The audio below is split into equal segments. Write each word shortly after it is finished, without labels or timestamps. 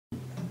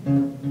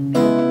때는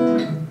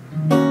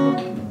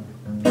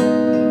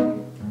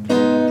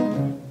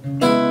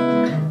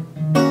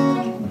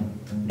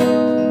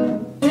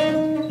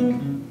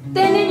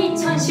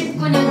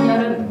 2019년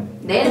여름,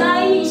 내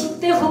나이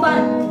 20대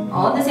후반,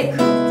 어느새 그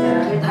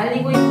자락을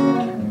달리고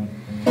있구나.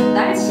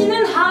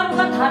 날씨는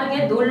하루가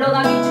다르게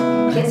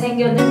놀러가기 좋게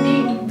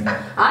생겼는데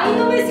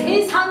아이놈의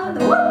세상은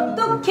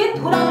어떻게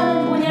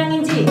돌아가는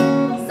모양인지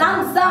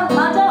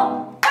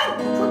쌍쌍마저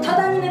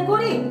붙어다니는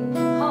꼴이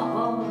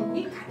허허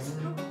이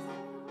갈수록.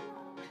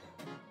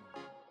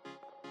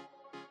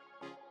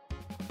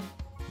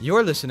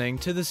 You're listening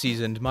to The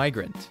Seasoned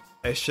Migrant,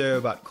 a show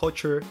about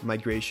culture,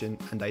 migration,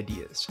 and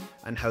ideas,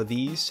 and how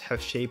these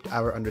have shaped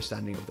our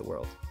understanding of the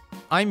world.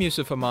 I'm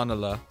Yusuf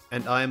Amanullah,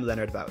 And I'm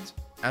Leonard Bout.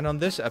 and on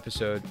this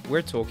episode,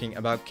 we're talking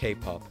about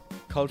K-pop,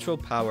 cultural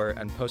power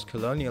and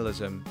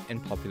post-colonialism in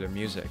popular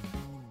music.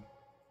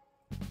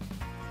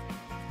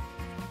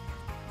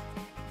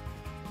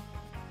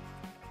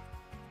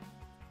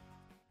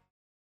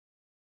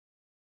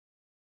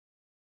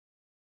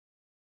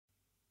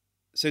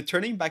 So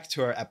turning back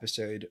to our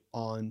episode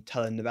on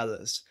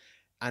telenovelas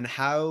and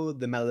how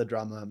the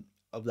melodrama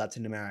of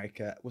Latin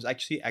America was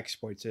actually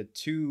exported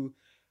to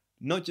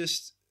not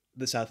just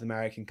the South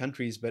American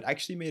countries, but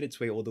actually made its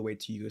way all the way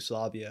to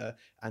Yugoslavia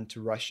and to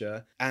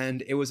Russia.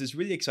 And it was this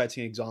really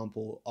exciting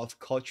example of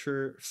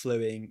culture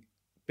flowing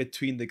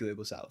between the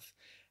global South.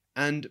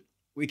 And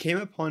we came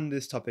upon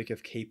this topic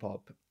of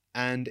K-pop,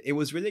 and it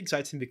was really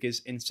exciting because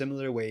in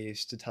similar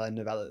ways to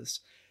telenovelas,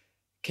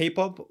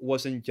 K-pop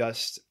wasn't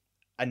just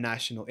a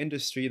national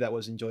industry that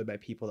was enjoyed by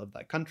people of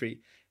that country,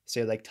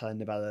 say like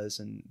telenovelas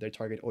and their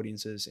target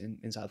audiences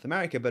in South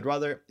America, but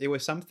rather it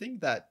was something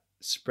that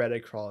spread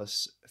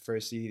across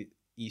firstly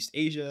East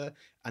Asia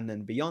and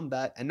then beyond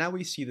that. And now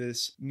we see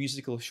this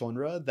musical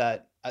genre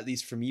that, at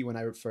least for me, when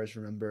I first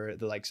remember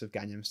the likes of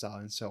Gangnam Style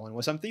and so on,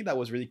 was something that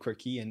was really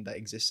quirky and that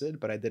existed,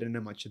 but I didn't know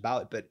much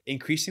about. But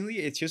increasingly,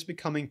 it's just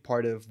becoming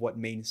part of what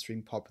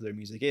mainstream popular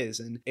music is.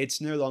 And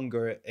it's no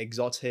longer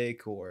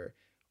exotic or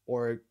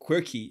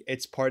quirky.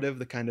 It's part of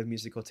the kind of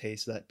musical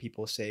taste that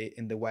people say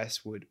in the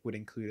West would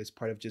include as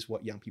part of just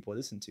what young people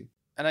listen to.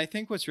 And I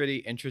think what's really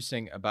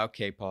interesting about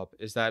K-pop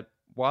is that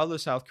while the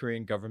South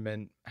Korean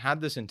government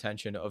had this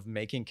intention of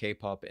making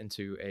K-pop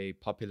into a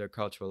popular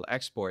cultural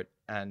export,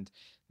 and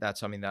that's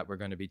something that we're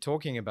going to be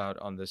talking about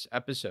on this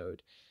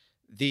episode,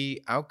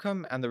 the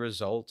outcome and the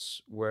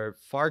results were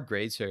far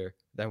greater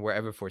than were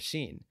ever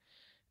foreseen.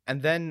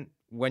 And then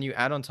when you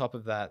add on top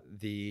of that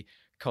the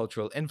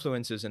cultural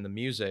influences in the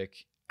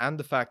music and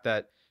the fact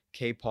that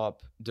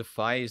K-pop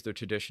defies the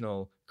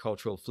traditional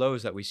cultural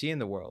flows that we see in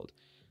the world,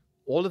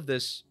 all of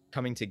this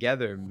coming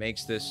together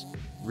makes this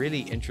really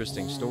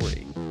interesting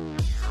story.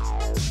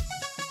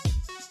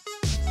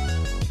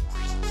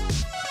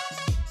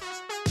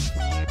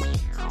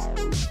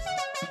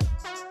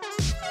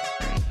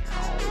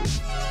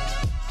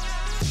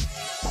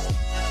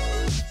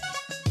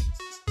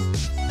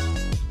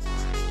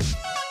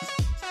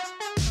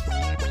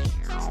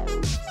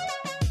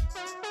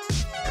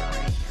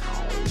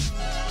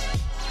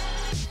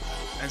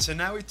 And so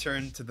now we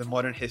turn to the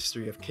modern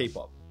history of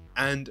K-pop.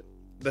 And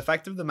the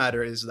fact of the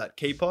matter is that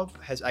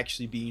K-pop has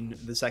actually been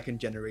the second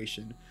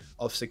generation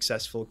of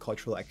successful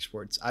cultural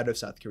exports out of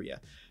South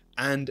Korea.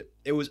 And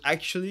it was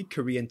actually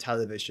Korean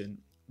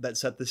television that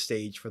set the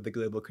stage for the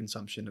global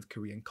consumption of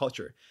Korean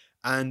culture.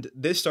 And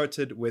this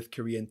started with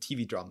Korean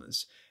TV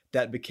dramas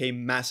that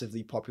became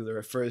massively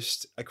popular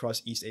first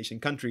across East Asian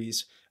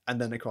countries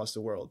and then across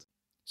the world.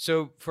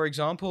 So, for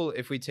example,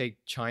 if we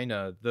take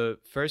China, the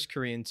first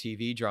Korean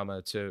TV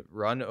drama to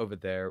run over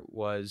there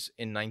was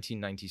in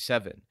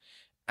 1997.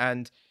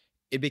 And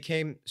it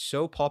became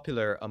so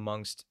popular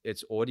amongst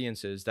its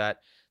audiences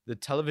that the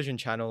television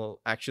channel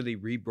actually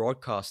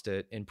rebroadcast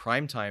it in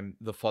primetime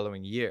the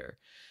following year.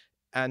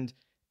 And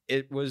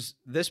it was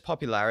this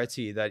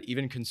popularity that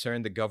even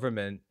concerned the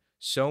government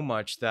so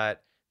much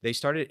that they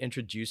started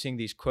introducing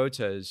these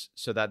quotas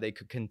so that they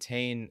could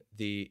contain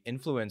the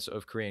influence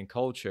of Korean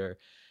culture.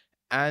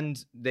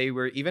 And they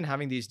were even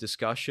having these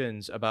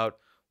discussions about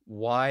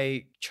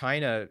why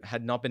China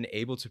had not been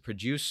able to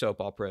produce soap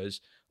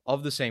operas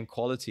of the same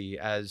quality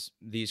as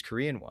these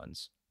Korean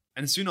ones.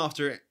 And soon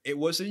after, it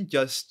wasn't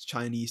just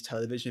Chinese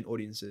television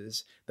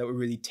audiences that were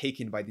really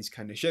taken by these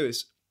kind of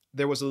shows.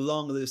 There was a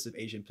long list of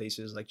Asian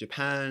places like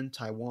Japan,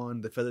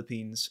 Taiwan, the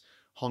Philippines,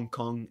 Hong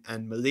Kong,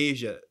 and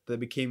Malaysia that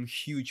became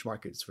huge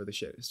markets for the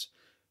shows.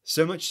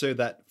 So much so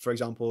that, for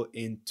example,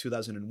 in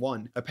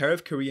 2001, a pair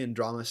of Korean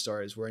drama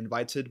stars were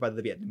invited by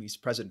the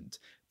Vietnamese president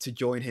to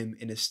join him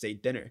in a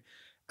state dinner.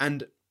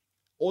 And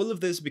all of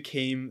this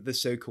became the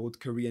so-called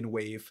Korean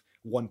Wave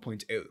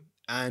 1.0.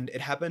 And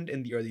it happened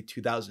in the early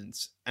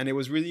 2000s. And it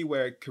was really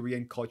where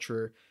Korean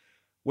culture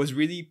was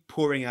really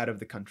pouring out of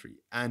the country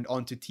and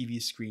onto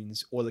TV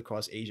screens all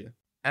across Asia.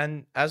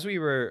 And as we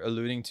were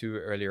alluding to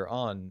earlier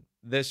on,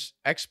 this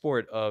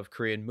export of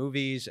Korean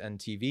movies and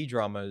TV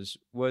dramas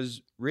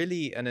was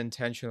really an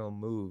intentional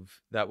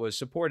move that was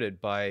supported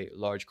by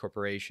large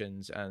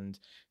corporations and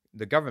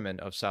the government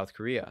of South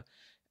Korea.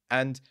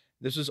 And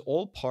This was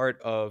all part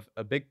of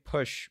a big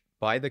push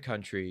by the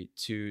country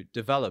to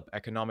develop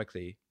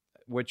economically,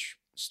 which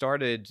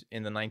started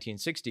in the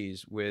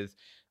 1960s with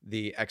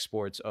the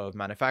exports of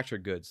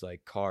manufactured goods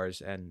like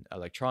cars and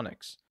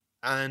electronics.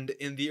 And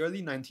in the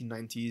early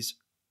 1990s,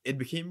 it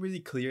became really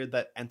clear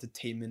that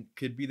entertainment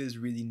could be this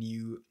really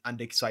new and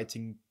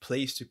exciting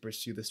place to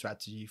pursue the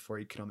strategy for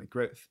economic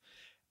growth.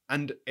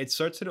 And it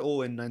started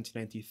all in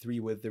 1993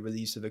 with the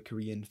release of a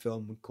Korean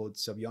film called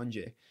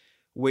Seobyeonje,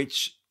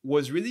 which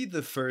was really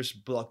the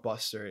first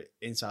blockbuster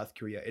in South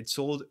Korea. It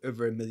sold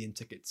over 1 million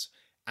tickets,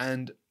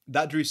 and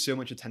that drew so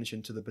much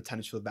attention to the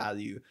potential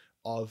value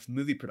of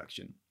movie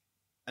production.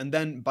 And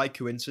then, by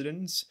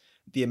coincidence,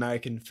 the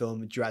American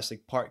film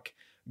Jurassic Park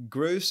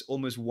grossed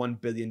almost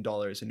 $1 billion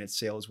in its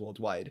sales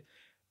worldwide.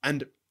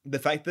 And the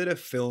fact that a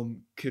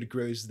film could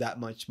gross that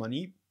much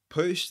money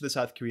pushed the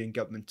South Korean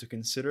government to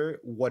consider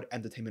what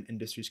entertainment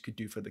industries could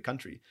do for the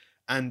country.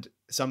 And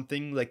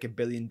something like $1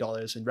 billion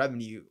in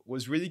revenue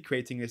was really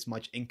creating as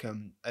much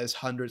income as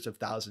hundreds of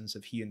thousands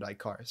of Hyundai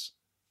cars.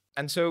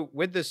 And so,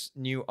 with this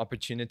new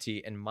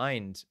opportunity in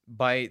mind,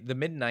 by the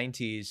mid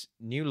 90s,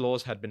 new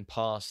laws had been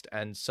passed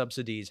and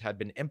subsidies had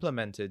been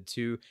implemented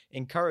to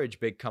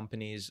encourage big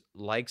companies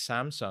like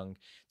Samsung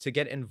to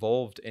get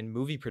involved in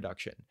movie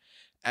production.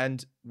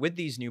 And with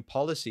these new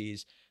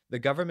policies, the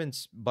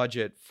government's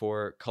budget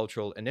for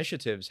cultural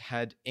initiatives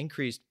had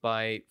increased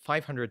by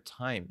 500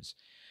 times.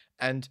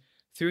 And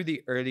through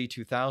the early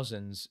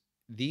 2000s,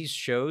 these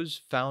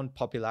shows found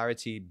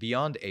popularity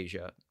beyond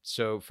Asia.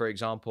 So, for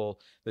example,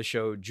 the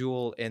show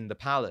Jewel in the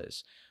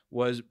Palace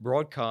was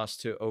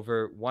broadcast to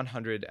over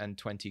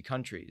 120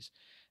 countries.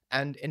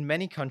 And in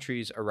many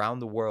countries around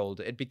the world,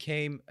 it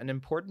became an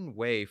important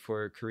way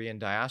for Korean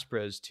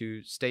diasporas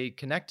to stay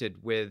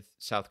connected with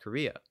South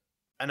Korea.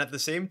 And at the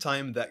same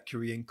time that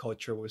Korean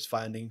culture was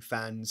finding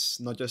fans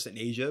not just in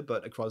Asia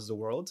but across the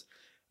world,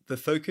 the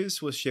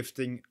focus was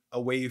shifting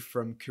away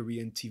from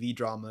Korean TV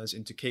dramas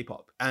into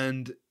K-pop.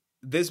 And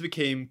this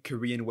became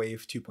Korean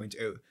Wave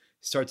 2.0,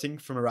 starting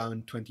from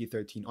around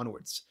 2013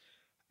 onwards.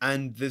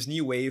 And this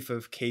new wave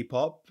of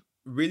K-pop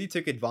really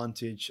took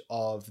advantage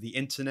of the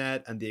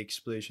internet and the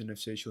explosion of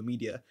social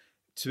media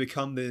to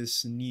become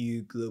this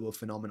new global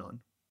phenomenon.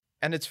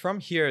 And it's from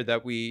here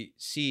that we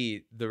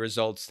see the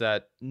results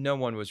that no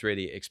one was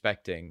really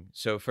expecting.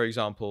 So, for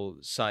example,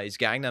 Psy's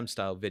Gangnam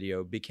Style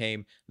video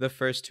became the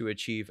first to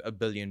achieve 1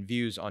 billion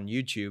views on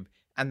YouTube,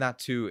 and that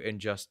too in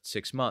just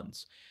 6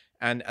 months.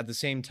 And at the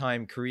same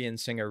time, Korean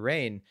singer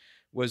Rain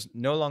was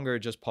no longer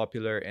just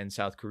popular in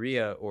South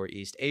Korea or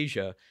East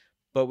Asia,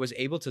 but was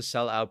able to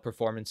sell out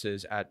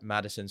performances at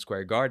Madison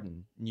Square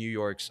Garden, New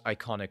York's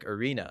iconic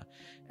arena.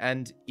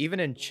 And even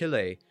in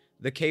Chile,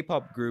 the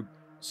K-pop group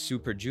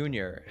Super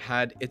Junior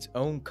had its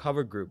own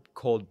cover group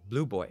called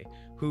Blue Boy,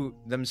 who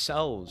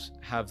themselves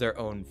have their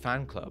own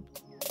fan club.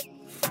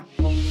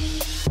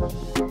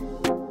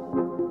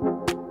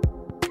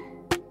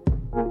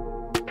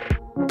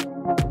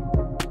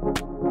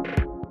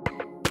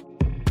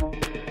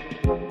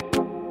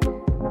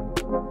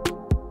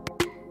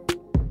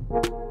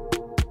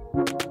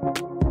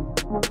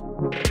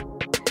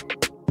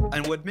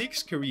 And what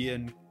makes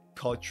Korean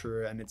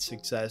culture and its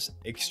success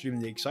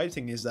extremely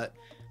exciting is that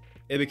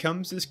it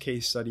becomes this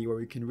case study where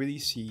we can really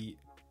see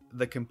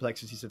the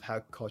complexities of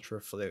how culture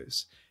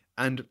flows.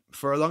 And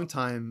for a long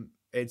time,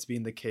 it's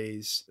been the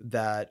case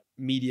that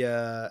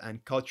media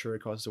and culture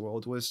across the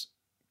world was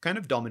kind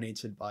of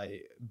dominated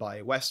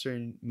by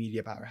Western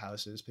media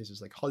powerhouses, places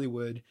like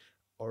Hollywood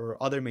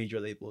or other major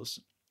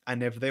labels.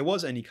 And if there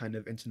was any kind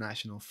of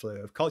international flow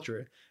of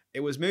culture,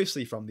 it was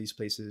mostly from these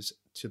places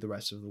to the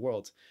rest of the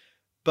world.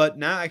 But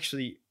now,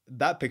 actually,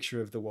 that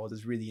picture of the world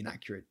is really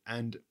inaccurate.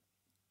 And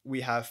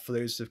we have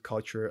flows of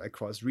culture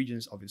across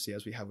regions, obviously,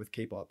 as we have with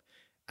K-pop.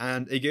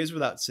 And it goes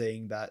without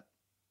saying that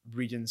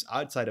regions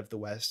outside of the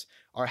West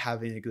are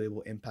having a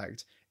global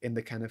impact in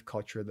the kind of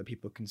culture that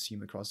people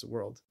consume across the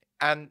world.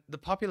 And the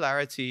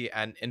popularity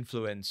and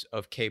influence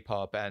of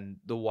K-pop and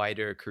the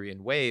wider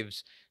Korean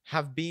waves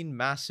have been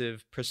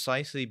massive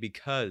precisely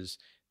because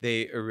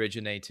they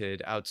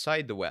originated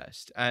outside the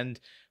West. And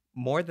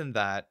more than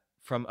that,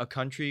 from a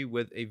country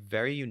with a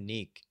very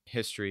unique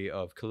history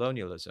of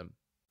colonialism.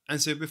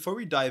 And so before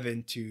we dive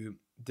into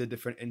the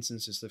different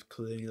instances of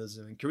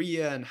colonialism in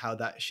Korea and how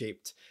that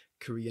shaped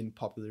Korean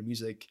popular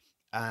music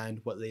and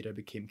what later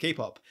became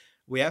K-pop,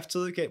 we have to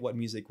look at what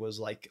music was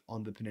like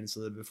on the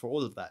peninsula before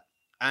all of that.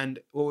 And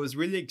what was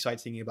really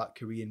exciting about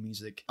Korean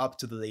music up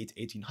to the late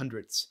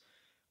 1800s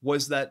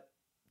was that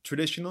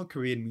traditional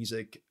Korean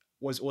music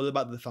was all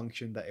about the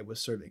function that it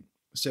was serving.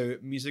 So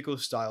musical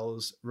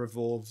styles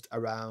revolved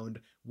around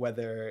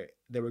whether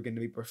they were going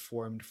to be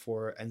performed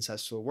for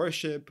ancestral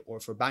worship or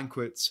for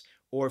banquets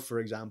or, for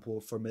example,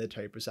 for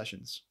military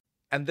processions.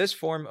 And this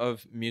form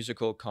of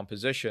musical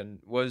composition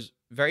was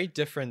very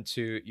different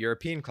to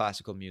European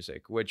classical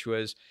music, which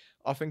was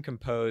often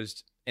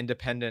composed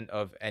independent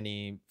of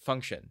any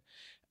function.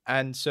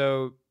 And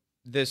so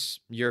this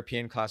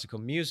European classical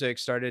music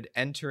started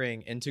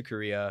entering into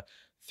Korea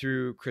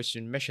through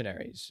Christian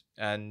missionaries,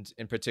 and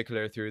in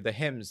particular through the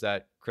hymns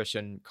that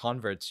Christian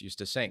converts used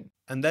to sing.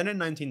 And then in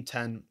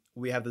 1910,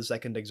 we have the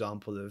second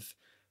example of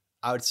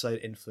outside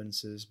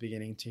influences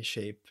beginning to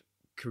shape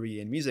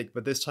Korean music,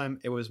 but this time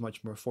it was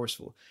much more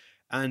forceful.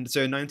 And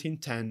so in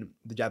 1910,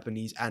 the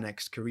Japanese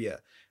annexed Korea,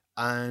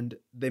 and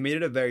they made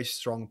it a very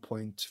strong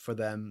point for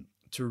them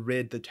to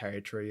rid the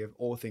territory of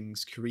all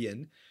things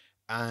Korean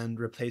and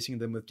replacing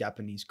them with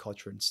Japanese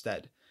culture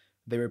instead.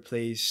 They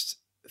replaced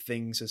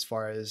things as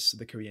far as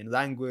the Korean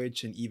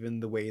language and even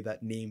the way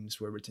that names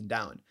were written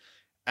down.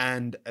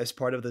 And as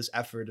part of this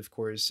effort, of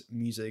course,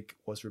 music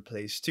was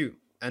replaced too.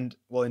 And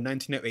well, in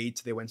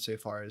 1908, they went so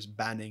far as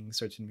banning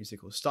certain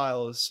musical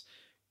styles,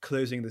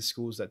 closing the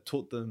schools that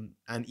taught them,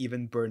 and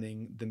even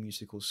burning the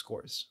musical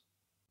scores.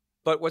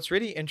 But what's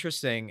really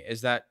interesting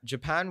is that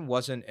Japan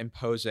wasn't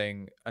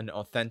imposing an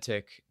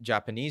authentic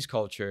Japanese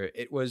culture.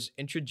 It was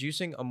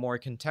introducing a more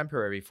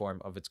contemporary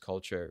form of its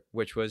culture,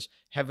 which was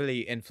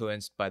heavily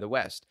influenced by the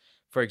West.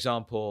 For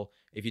example,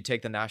 if you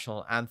take the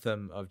national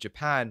anthem of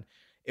Japan,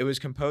 it was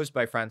composed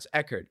by Franz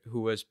Eckert,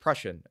 who was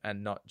Prussian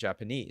and not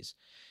Japanese.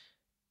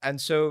 And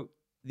so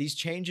these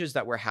changes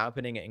that were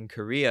happening in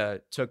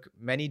Korea took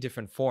many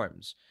different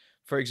forms.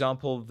 For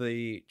example,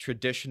 the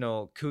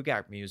traditional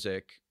kugak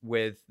music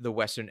with the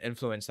Western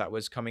influence that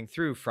was coming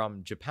through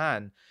from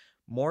Japan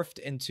morphed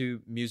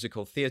into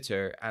musical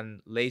theater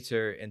and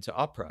later into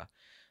opera.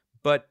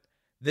 But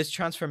this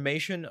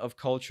transformation of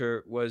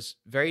culture was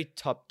very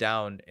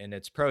top-down in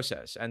its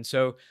process. And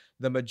so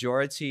the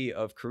majority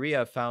of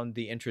Korea found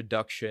the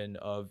introduction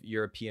of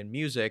European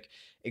music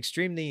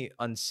extremely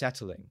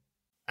unsettling.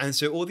 And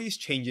so all these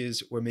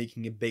changes were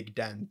making a big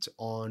dent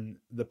on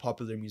the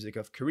popular music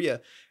of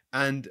Korea.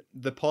 And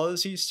the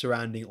policies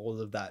surrounding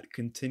all of that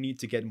continued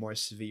to get more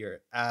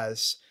severe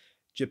as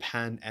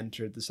Japan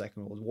entered the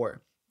Second World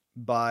War.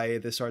 By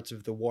the start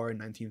of the war in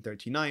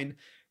 1939,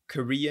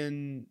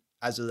 Korean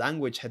as a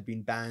language had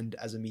been banned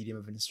as a medium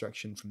of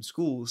instruction from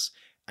schools.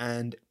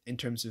 And in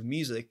terms of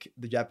music,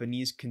 the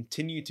Japanese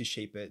continued to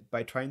shape it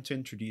by trying to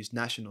introduce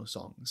national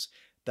songs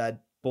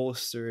that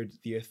bolstered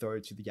the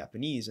authority of the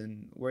Japanese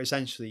and were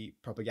essentially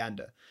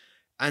propaganda.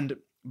 And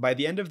by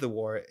the end of the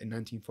war in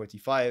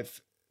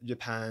 1945,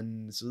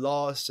 Japan's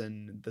loss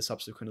and the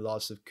subsequent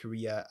loss of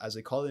Korea as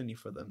a colony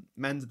for them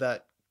meant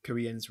that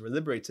Koreans were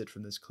liberated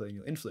from this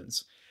colonial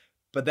influence.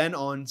 But then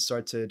on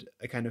started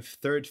a kind of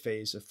third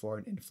phase of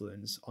foreign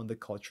influence on the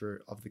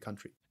culture of the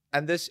country.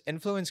 And this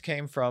influence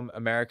came from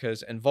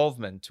America's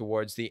involvement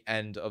towards the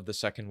end of the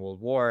Second World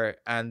War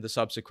and the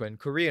subsequent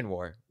Korean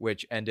War,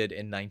 which ended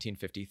in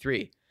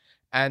 1953.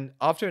 And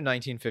after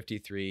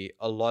 1953,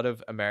 a lot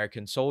of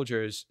American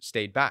soldiers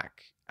stayed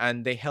back,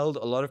 and they held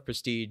a lot of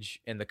prestige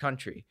in the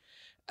country.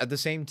 At the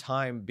same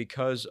time,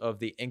 because of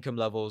the income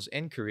levels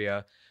in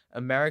Korea,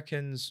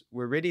 Americans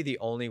were really the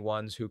only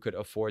ones who could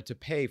afford to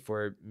pay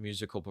for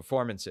musical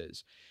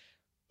performances.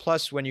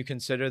 Plus, when you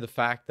consider the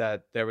fact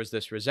that there was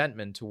this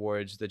resentment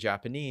towards the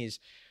Japanese,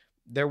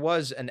 there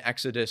was an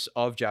exodus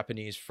of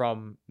Japanese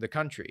from the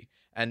country.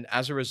 And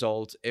as a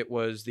result, it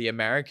was the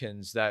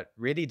Americans that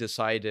really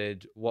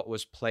decided what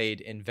was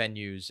played in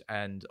venues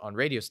and on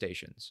radio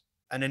stations.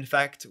 And in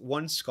fact,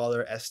 one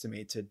scholar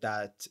estimated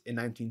that in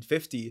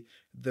 1950,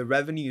 the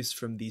revenues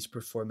from these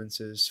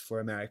performances for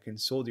American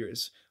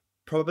soldiers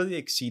probably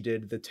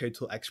exceeded the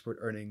total export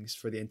earnings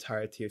for the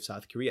entirety of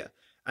South Korea.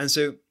 And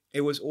so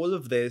it was all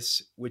of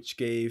this which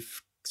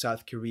gave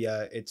South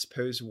Korea its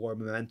post-war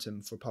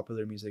momentum for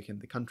popular music in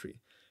the country,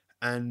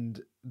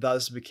 and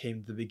thus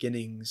became the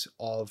beginnings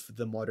of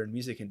the modern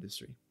music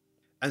industry.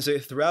 And so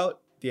throughout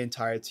the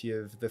entirety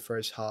of the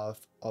first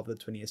half of the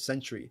 20th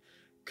century,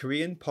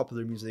 Korean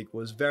popular music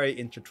was very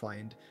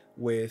intertwined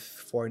with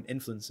foreign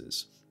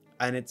influences.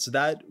 And it's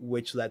that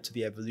which led to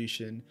the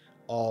evolution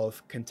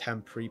of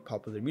contemporary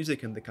popular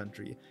music in the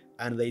country,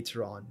 and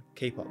later on,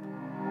 K-pop.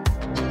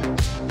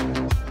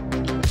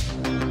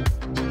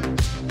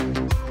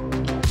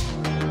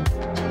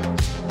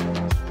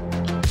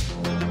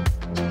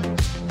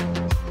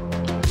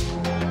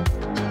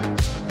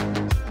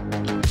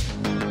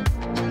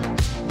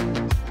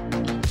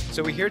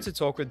 So we're here to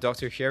talk with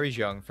Dr. Harry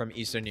Jung from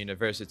Eastern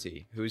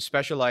University, who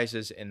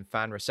specializes in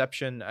fan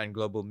reception and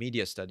global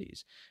media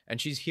studies, and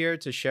she's here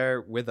to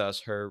share with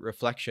us her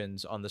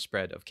reflections on the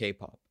spread of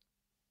K-pop.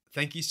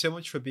 Thank you so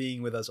much for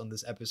being with us on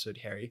this episode,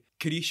 Harry.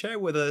 Could you share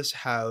with us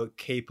how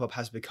K-pop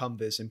has become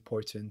this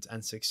important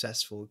and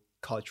successful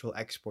cultural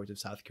export of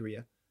South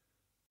Korea?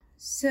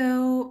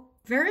 So,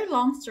 very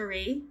long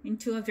story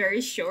into a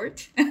very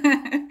short.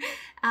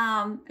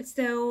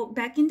 So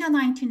back in the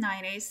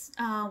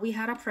 1990s, we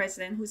had a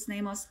president whose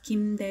name was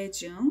Kim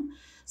Dae-jung.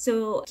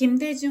 So Kim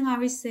Dae-jung, I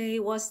would say,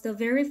 was the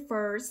very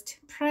first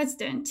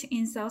president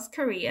in South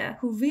Korea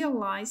who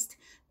realized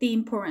the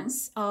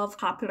importance of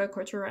popular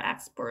cultural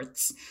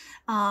exports,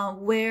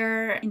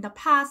 where in the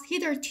past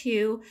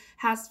hitherto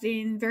has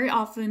been very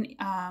often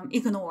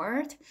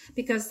ignored,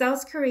 because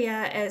South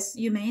Korea, as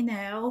you may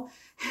know,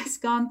 has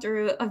gone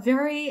through a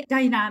very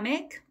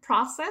dynamic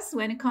process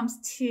when it comes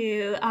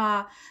to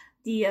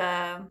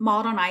the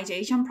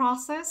modernization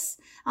process.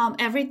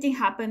 Everything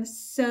happened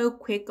so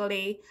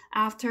quickly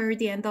after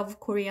the end of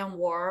Korean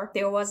War.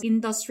 There was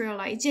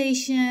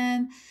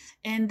industrialization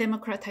and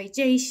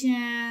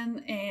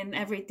democratization, and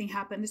everything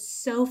happened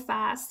so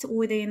fast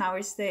within, I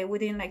would say,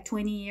 within like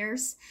 20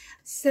 years.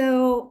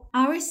 So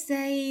I would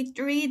say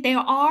there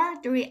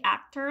are three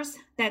actors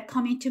that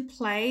come into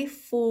play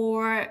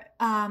for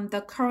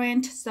the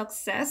current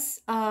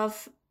success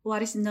of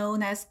what is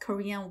known as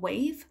Korean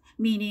Wave,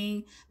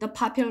 meaning the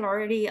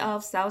popularity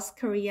of South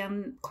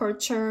Korean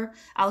culture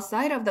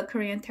outside of the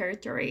Korean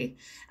territory.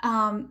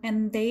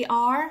 And they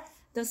are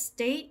the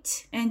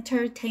state,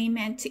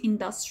 entertainment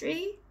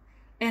industry,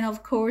 and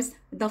of course,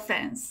 the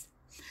fans.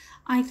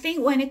 I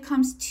think when it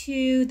comes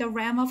to the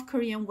realm of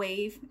Korean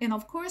Wave, and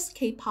of course,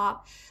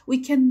 K-pop, we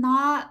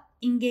cannot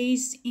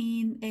engage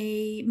in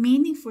a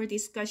meaningful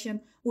discussion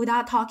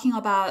without talking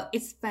about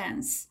its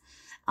fans.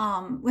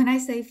 When I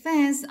say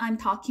fans, I'm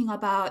talking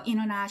about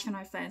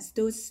international fans,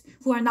 those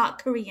who are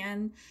not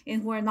Korean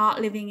and who are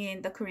not living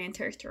in the Korean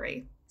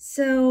territory.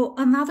 So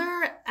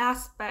another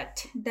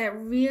aspect that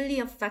really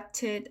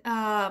affected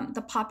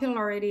the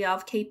popularity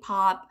of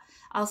K-pop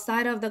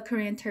outside of the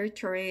Korean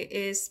territory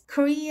is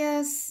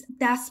Korea's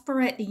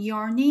desperate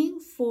yearning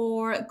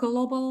for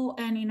global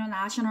and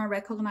international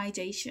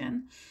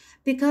recognition.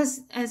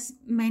 Because as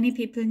many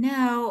people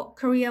know,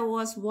 Korea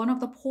was one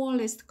of the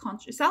poorest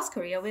countries. South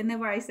Korea,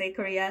 whenever I say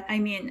Korea, I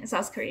mean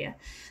South Korea.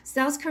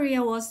 South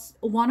Korea was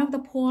one of the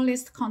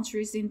poorest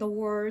countries in the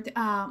world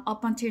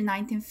up until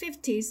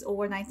 1950s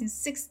or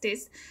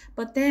 1960s.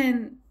 But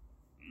then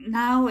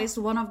now is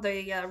one of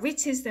the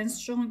richest and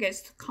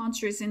strongest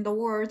countries in the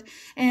world.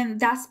 And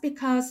that's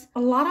because a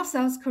lot of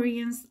South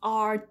Koreans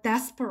are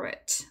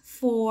desperate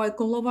for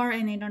global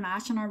and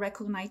international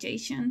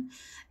recognition.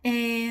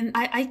 And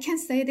I can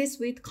say this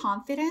with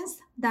confidence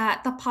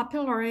that the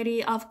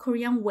popularity of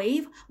Korean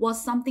Wave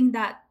was something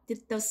that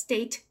the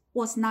state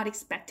was not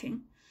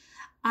expecting.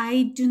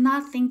 I do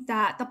not think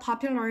that the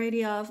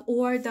popularity of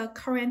or the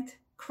current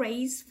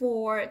craze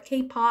for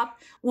K-pop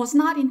was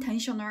not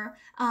intentional.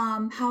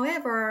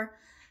 However,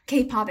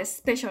 K-pop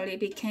especially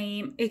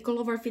became a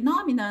global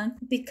phenomenon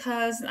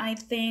because I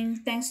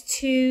think thanks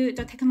to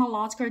the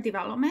technological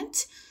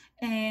development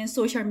and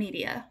social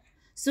media.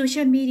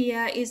 Social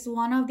media is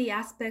one of the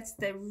aspects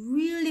that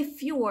really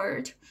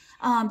fueled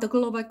the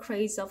global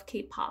craze of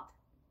K-pop.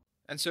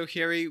 And so,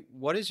 Hyeri,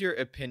 what is your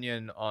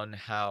opinion on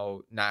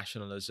how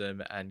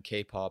nationalism and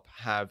K-pop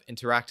have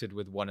interacted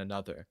with one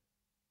another?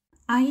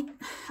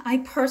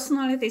 I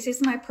personally, this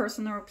is my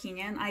personal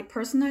opinion, I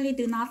personally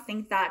do not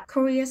think that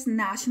Korea's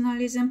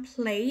nationalism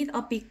played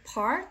a big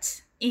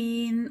part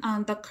in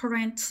the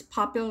current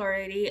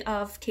popularity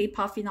of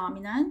K-pop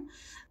phenomenon.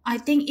 I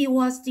think it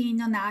was the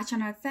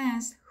international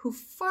fans who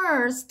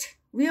first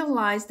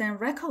realized and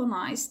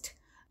recognized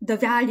the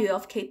value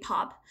of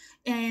K-pop.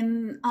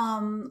 And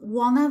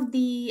one of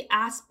the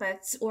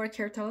aspects or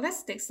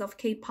characteristics of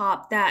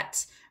K-pop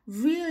that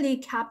really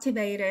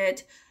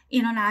captivated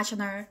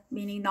international,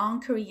 meaning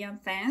non-Korean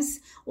fans,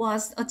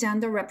 was a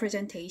gender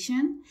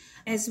representation.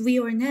 As we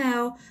all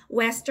know,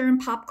 Western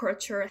pop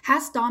culture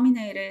has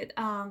dominated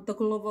the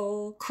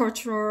global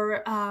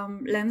cultural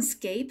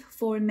landscape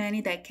for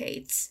many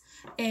decades.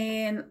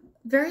 And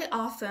very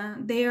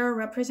often, their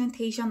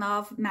representation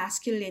of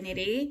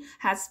masculinity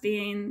has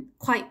been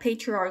quite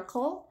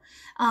patriarchal.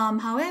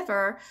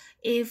 However,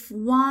 if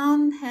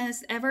one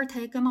has ever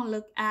taken a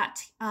look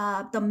at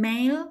the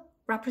male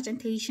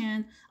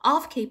representation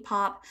of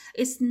K-pop,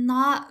 it's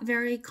not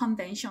very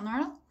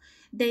conventional.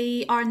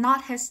 They are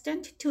not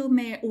hesitant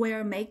to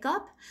wear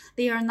makeup.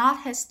 They are not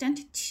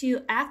hesitant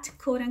to act,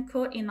 quote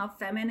unquote, in a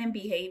feminine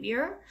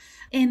behavior.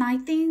 And I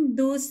think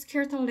those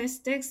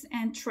characteristics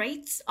and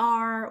traits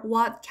are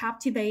what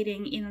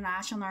captivating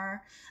international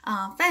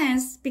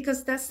fans,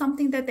 because that's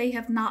something that they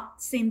have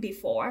not seen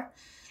before.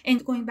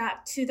 And going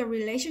back to the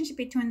relationship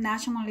between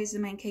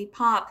nationalism and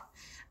K-pop,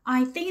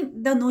 I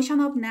think the notion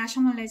of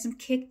nationalism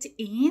kicked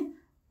in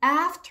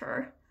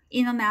after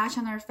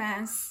international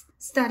fans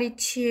started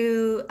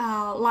to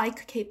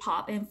like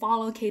K-pop and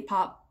follow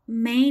K-pop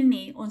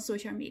mainly on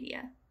social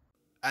media.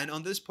 And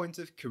on this point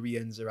of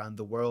Koreans around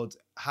the world,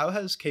 how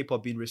has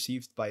K-pop been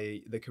received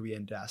by the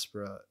Korean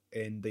diaspora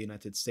in the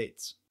United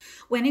States?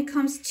 When it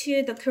comes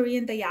to the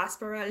Korean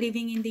diaspora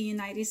living in the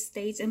United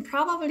States and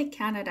probably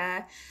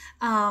Canada,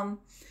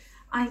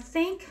 I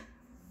think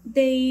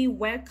they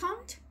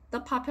welcomed the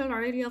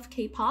popularity of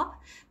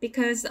K-pop,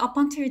 because up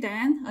until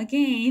then,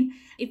 again,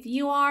 if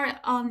you are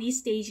an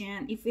East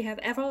Asian, if you have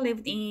ever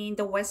lived in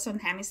the Western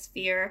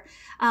Hemisphere,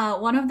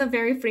 one of the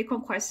very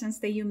frequent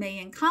questions that you may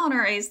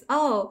encounter is,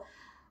 oh,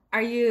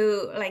 are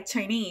you like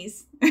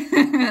Chinese?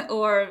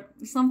 Or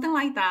something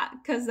like that.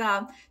 Because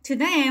to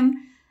them,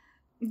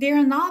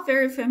 they're not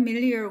very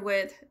familiar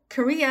with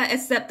Korea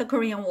except the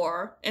Korean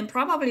War and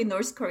probably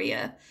North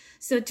Korea.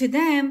 So to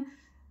them,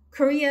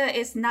 Korea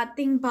is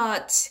nothing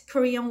but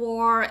Korean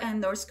War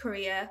and North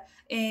Korea.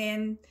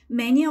 And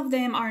many of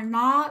them are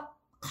not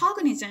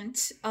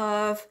cognizant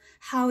of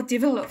how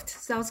developed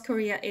South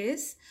Korea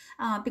is,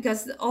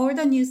 because all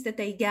the news that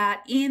they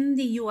get in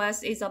the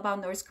US is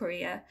about North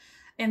Korea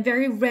and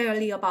very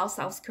rarely about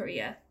South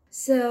Korea.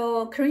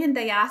 So Korean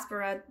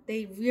diaspora,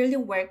 they really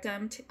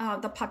welcomed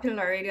the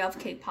popularity of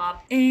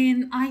K-pop.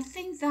 And I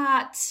think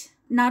that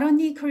not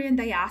only Korean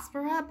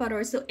diaspora, but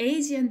also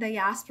Asian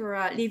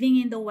diaspora living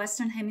in the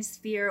Western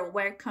Hemisphere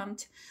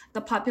welcomed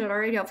the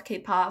popularity of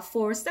K-pop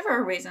for several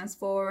reasons,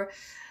 for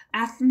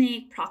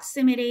ethnic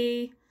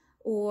proximity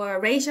or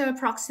racial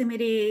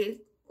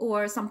proximity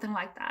or something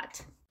like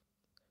that.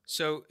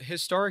 So,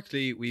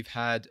 historically, we've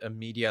had a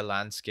media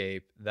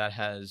landscape that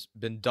has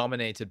been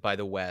dominated by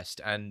the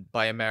West and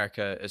by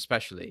America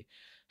especially.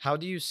 How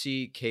do you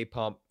see K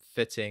pop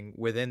fitting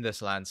within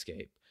this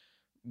landscape?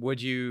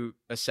 Would you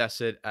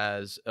assess it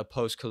as a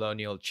post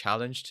colonial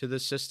challenge to the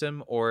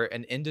system or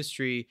an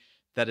industry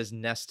that is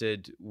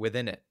nested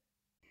within it?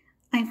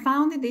 I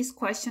found this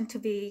question to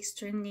be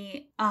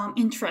extremely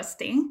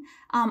interesting.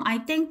 I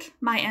think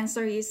my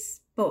answer is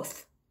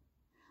both.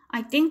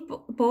 I think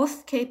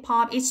both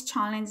K-pop is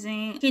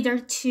challenging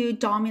hitherto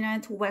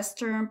dominant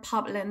Western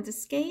pop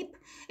landscape,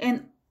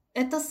 and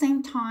at the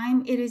same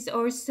time, it is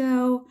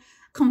also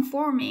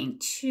conforming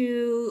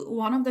to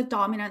one of the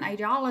dominant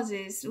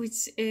ideologies,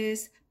 which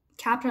is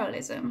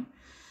capitalism.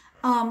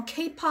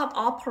 K-pop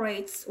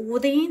operates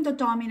within the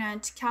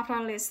dominant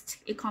capitalist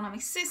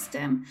economic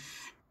system.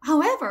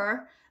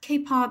 However,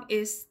 K-pop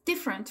is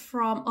different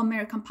from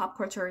American pop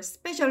culture,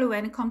 especially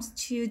when it comes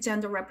to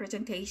gender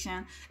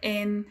representation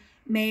and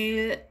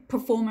male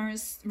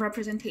performers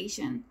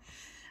representation.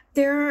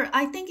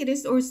 I think it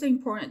is also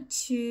important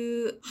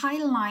to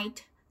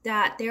highlight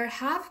that there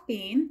have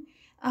been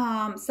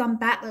some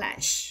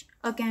backlash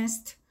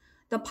against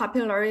the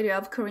popularity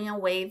of Korean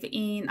wave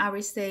in, I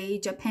would say,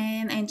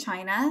 Japan and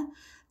China.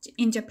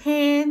 In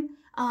Japan,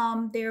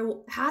 there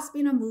has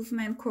been a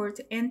movement called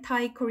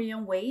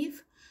anti-Korean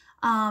wave,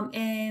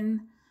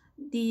 and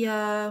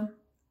the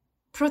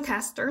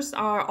protesters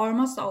are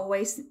almost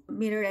always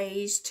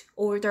middle-aged,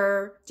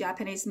 older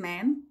Japanese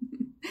men.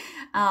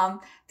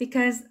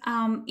 Because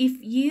if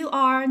you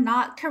are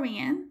not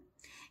Korean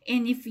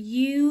and if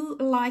you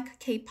like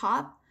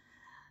K-pop,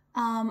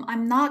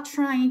 I'm not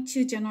trying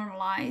to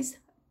generalize,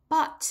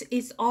 but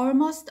it's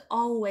almost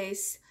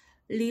always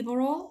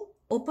liberal,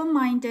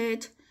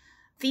 open-minded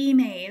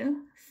female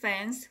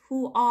fans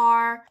who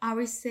are, I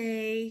would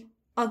say,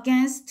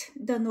 against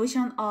the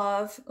notion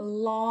of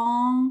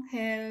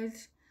long-held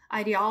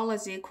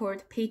ideology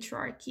called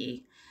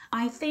patriarchy.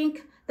 I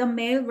think the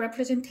male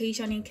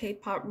representation in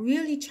K-pop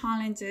really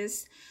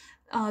challenges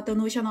the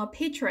notion of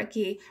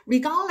patriarchy,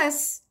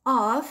 regardless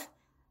of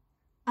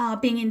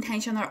being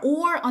intentional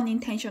or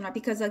unintentional,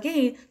 because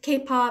again,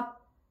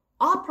 K-pop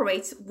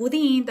operates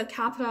within the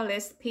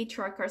capitalist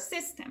patriarchal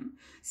system.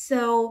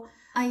 So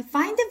I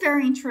find it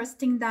very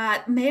interesting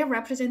that male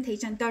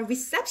representation, the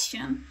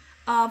reception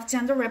of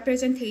gender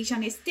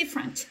representation is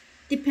different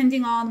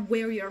depending on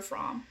where you're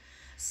from.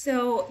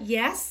 So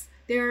yes,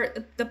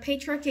 the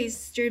patriarchy is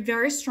still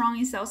very strong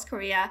in South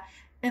Korea.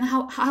 And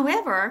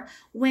however,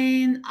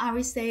 when I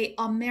would say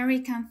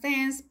American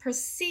fans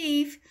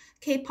perceive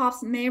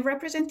K-pop's male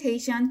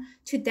representation,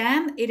 to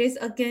them it is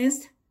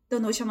against the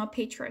notion of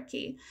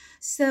patriarchy.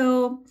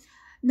 So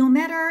no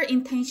matter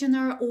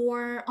intentional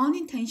or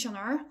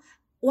unintentional,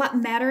 what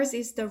matters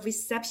is the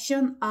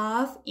reception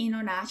of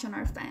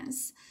international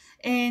fans.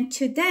 And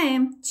to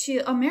them,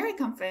 to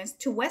American fans,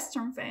 to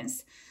Western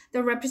fans,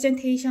 the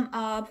representation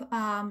of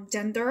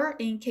gender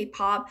in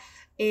K-pop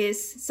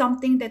is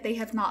something that they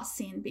have not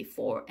seen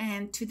before.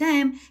 And to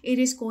them, it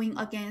is going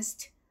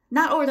against,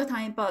 not all the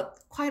time, but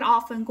quite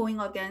often going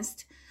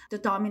against the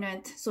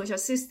dominant social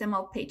system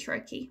of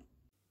patriarchy.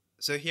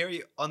 So here,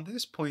 on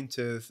this point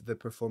of the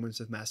performance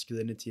of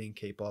masculinity in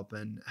K-pop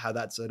and how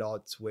that's at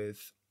odds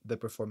with the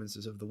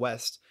performances of the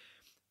West,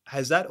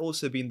 has that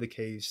also been the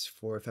case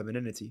for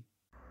femininity?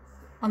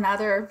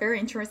 Another very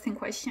interesting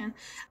question.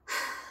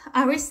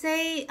 I would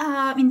say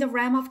in the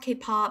realm of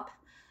K-pop,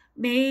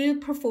 male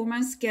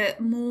performers get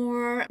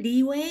more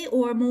leeway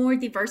or more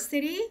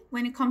diversity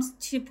when it comes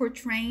to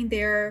portraying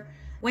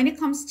when it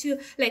comes to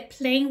like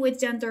playing with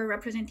gender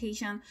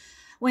representation.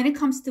 When it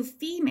comes to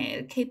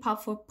female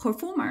K-pop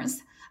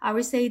performers, I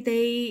would say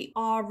they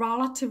are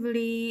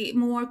relatively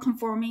more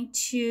conforming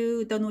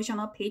to the notion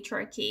of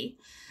patriarchy.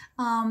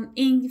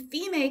 In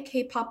female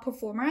K-pop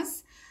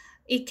performers,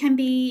 it can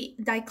be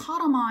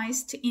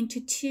dichotomized into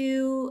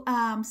two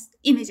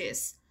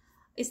images.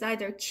 It's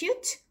either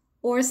cute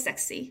or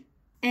sexy.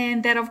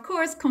 And that, of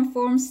course,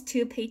 conforms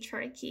to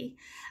patriarchy.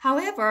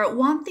 However,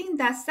 one thing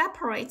that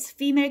separates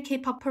female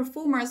K-pop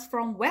performers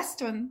from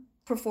Western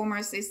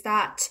performers is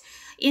that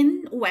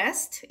in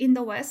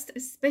the West,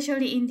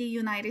 especially in the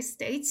United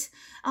States,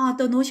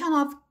 the notion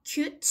of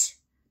cute,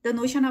 the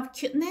notion of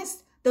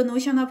cuteness, the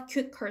notion of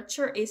cute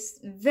culture is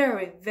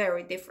very,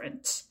 very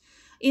different.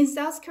 In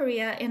South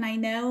Korea, and I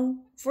know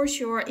for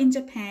sure in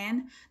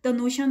Japan, the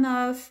notion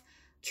of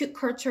cute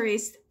culture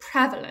is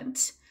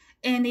prevalent.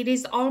 And it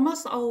is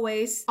almost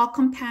always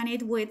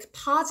accompanied with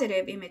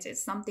positive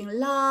images, something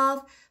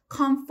love,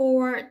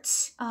 comfort,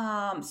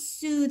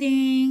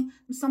 soothing,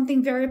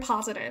 something very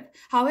positive.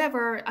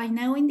 However, I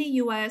know in the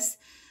US,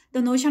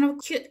 the notion of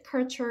cute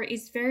culture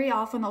is very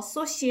often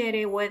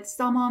associated with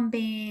someone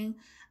being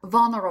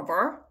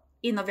vulnerable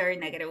in a very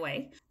negative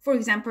way. For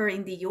example,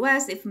 in the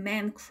US, if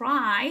men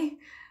cry,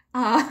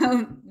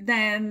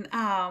 then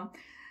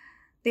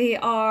they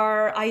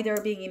are either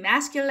being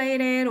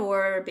emasculated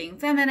or being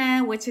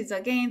feminine, which is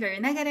again very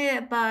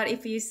negative. But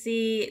if you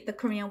see the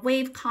Korean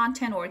wave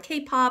content or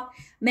K-pop,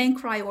 men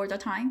cry all the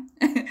time,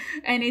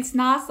 and it's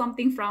not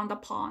something frowned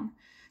upon.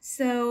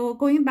 So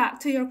going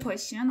back to your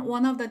question,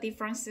 one of the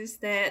differences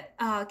that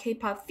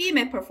K-pop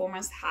female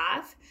performers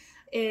have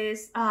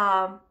is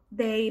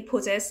they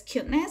possess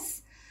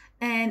cuteness,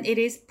 and it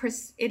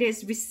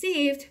is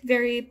received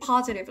very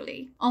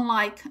positively,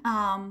 unlike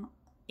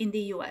in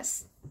the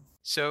US.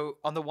 So,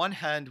 on the one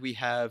hand, we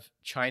have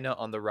China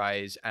on the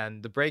rise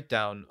and the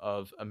breakdown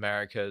of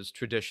America's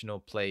traditional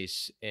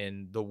place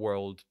in the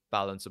world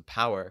balance of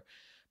power.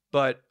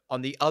 But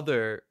on the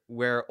other,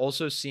 we're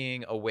also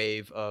seeing a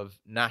wave of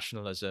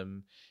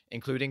nationalism,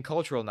 including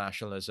cultural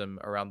nationalism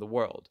around the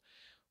world.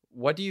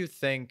 What do you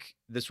think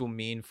this will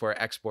mean for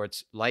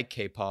exports like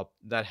K-pop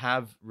that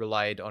have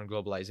relied on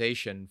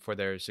globalization for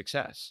their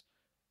success?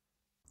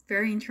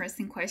 Very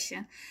interesting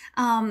question.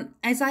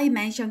 As I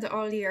mentioned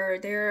earlier,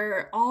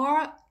 there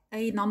are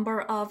a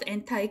number of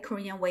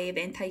anti-Korean wave,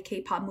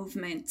 anti-K-pop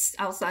movements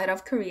outside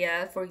of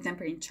Korea, for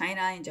example, in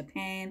China and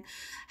Japan.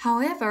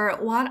 However,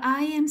 what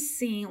I'm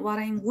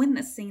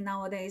witnessing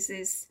nowadays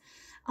is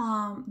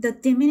the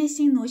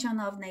diminishing notion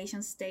of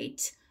nation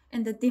state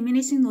and the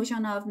diminishing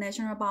notion of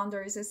national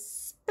boundaries,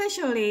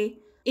 especially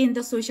in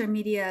the social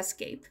media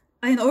scape.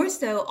 And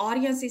also,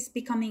 audience is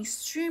becoming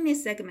extremely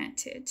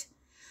segmented.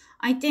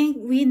 I think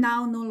we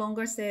now no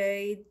longer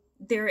say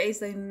there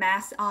is a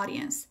mass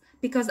audience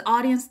because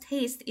audience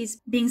taste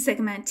is being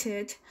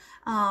segmented,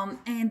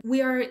 and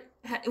we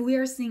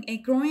are seeing a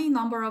growing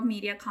number of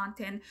media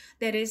content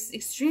that is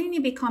extremely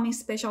becoming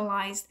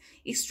specialized,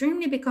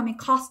 extremely becoming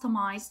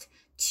customized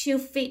to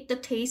fit the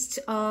taste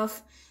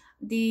of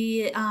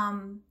the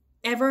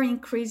ever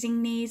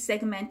increasingly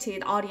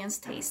segmented audience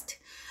taste.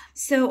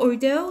 So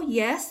although,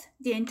 yes,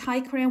 the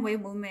anti-Korean wave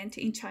movement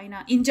in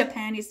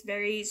Japan is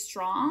very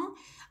strong,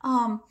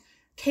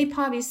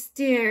 K-pop is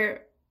still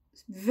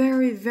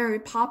very, very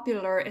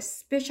popular,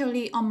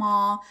 especially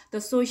among the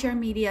social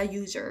media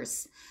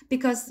users,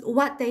 because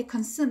what they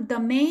consume, the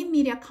main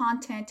media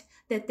content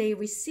that they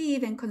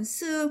receive and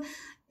consume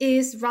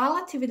is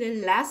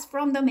relatively less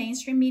from the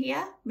mainstream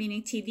media,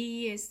 meaning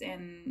TV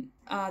and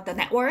the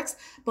networks,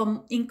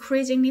 but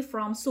increasingly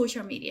from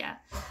social media,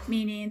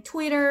 meaning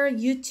Twitter,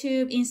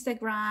 YouTube,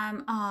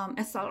 Instagram,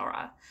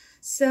 etc.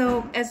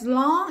 So as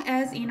long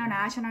as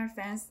international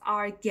fans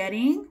are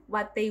getting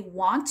what they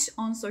want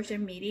on social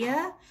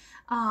media,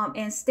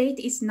 and state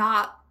is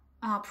not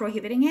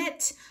prohibiting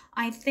it,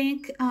 I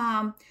think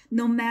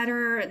no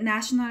matter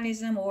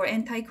nationalism or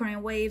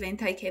anti-Korean wave,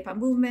 anti-K-pop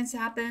movements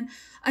happen,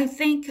 I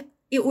think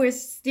it will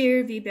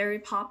still be very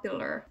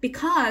popular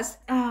because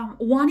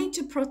wanting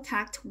to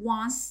protect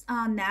one's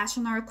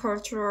national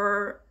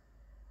cultural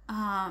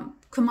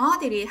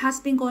commodity has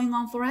been going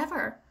on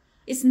forever.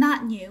 It's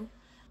not new.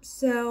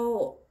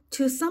 So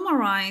to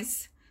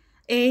summarize,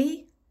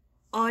 A,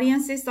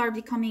 audiences are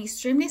becoming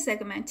extremely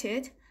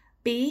segmented.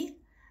 B,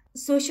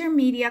 social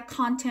media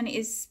content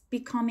is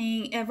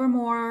becoming ever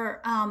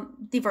more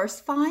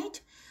diversified.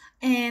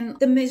 And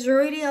the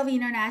majority of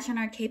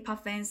international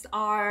K-pop fans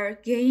are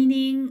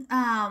gaining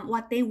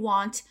what they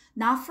want,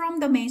 not from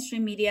the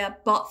mainstream media,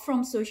 but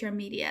from social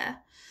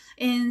media.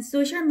 And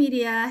social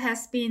media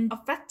has been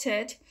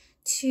affected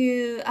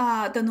to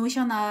the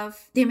notion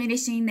of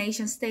diminishing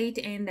nation state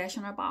and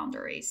national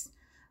boundaries.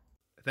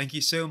 Thank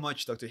you so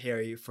much, Dr.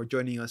 Harry, for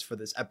joining us for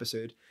this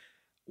episode.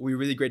 We're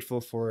really grateful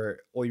for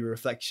all your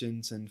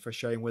reflections and for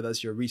sharing with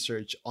us your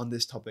research on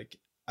this topic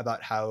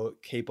about how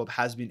K-pop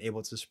has been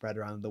able to spread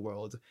around the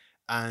world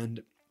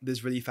and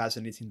this really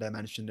fascinating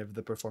dimension of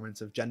the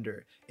performance of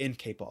gender in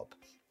K-pop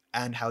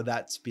and how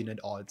that's been at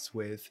odds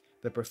with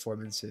the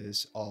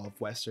performances of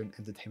Western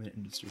entertainment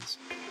industries.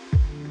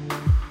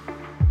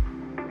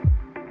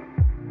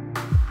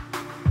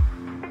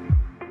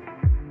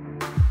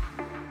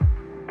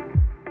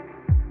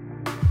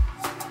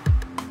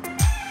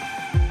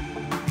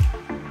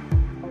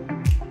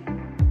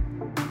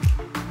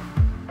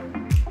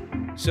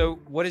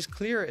 So what is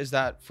clear is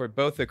that for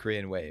both the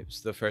Korean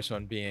waves, the first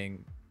one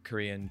being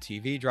Korean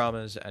TV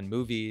dramas and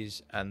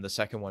movies, and the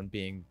second one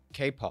being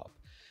K-pop,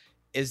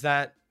 is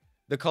that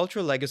the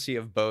cultural legacy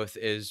of both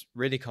is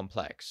really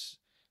complex.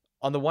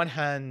 On the one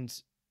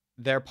hand,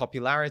 their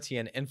popularity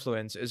and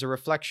influence is a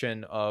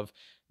reflection of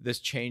this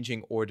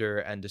changing order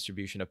and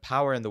distribution of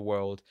power in the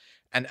world,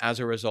 and as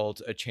a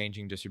result, a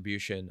changing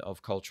distribution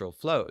of cultural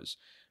flows.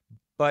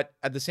 But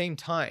at the same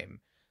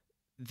time,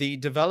 the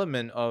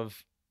development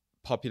of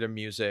popular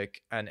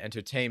music and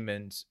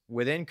entertainment,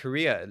 within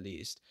Korea at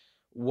least,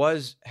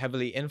 was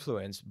heavily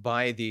influenced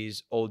by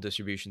these old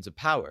distributions of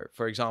power.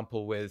 For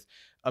example, with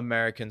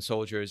American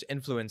soldiers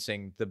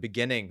influencing the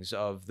beginnings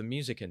of the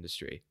music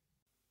industry.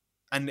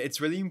 And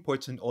it's really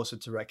important also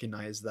to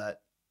recognize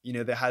that,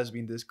 there has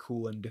been this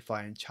cool and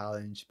defiant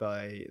challenge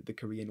by the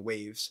Korean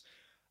waves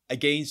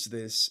against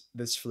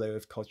this flow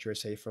of culture,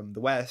 say, from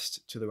the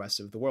West to the rest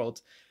of the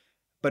world.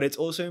 But it's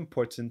also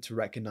important to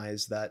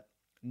recognize that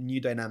new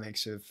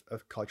dynamics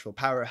of cultural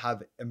power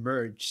have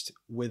emerged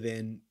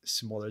within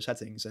smaller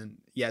settings. And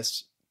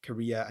yes,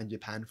 Korea and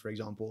Japan, for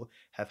example,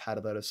 have had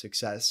a lot of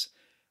success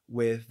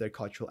with their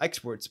cultural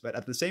exports. But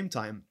at the same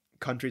time,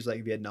 countries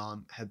like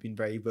Vietnam have been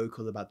very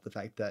vocal about the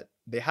fact that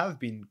they have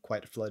been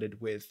quite flooded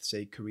with,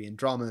 say, Korean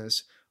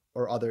dramas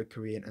or other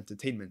Korean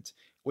entertainment,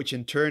 which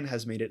in turn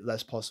has made it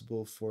less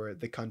possible for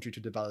the country to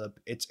develop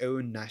its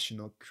own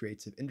national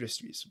creative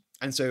industries.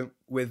 And so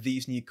with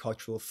these new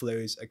cultural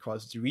flows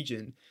across the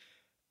region,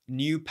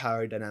 new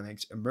power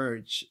dynamics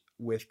emerge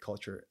with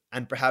culture.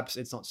 And perhaps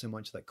it's not so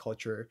much that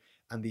culture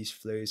and these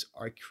flows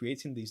are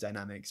creating these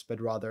dynamics,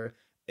 but rather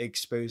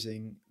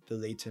exposing the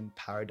latent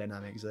power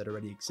dynamics that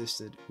already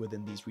existed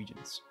within these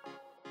regions.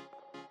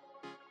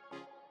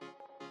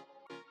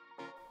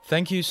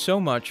 Thank you so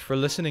much for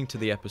listening to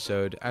the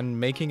episode and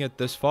making it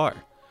this far.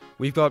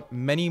 We've got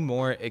many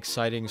more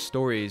exciting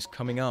stories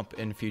coming up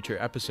in future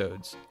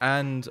episodes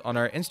and on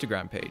our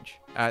Instagram page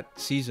at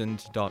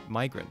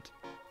seasoned.migrant.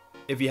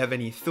 If you have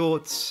any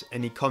thoughts,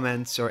 any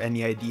comments, or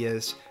any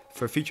ideas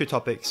for future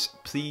topics,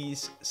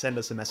 please send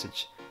us a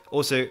message.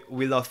 Also,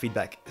 we love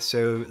feedback,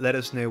 so let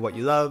us know what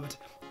you loved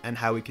and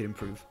how we could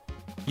improve.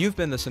 You've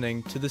been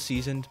listening to the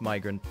Seasoned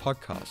Migrant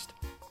podcast.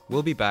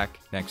 We'll be back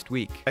next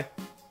week. Bye.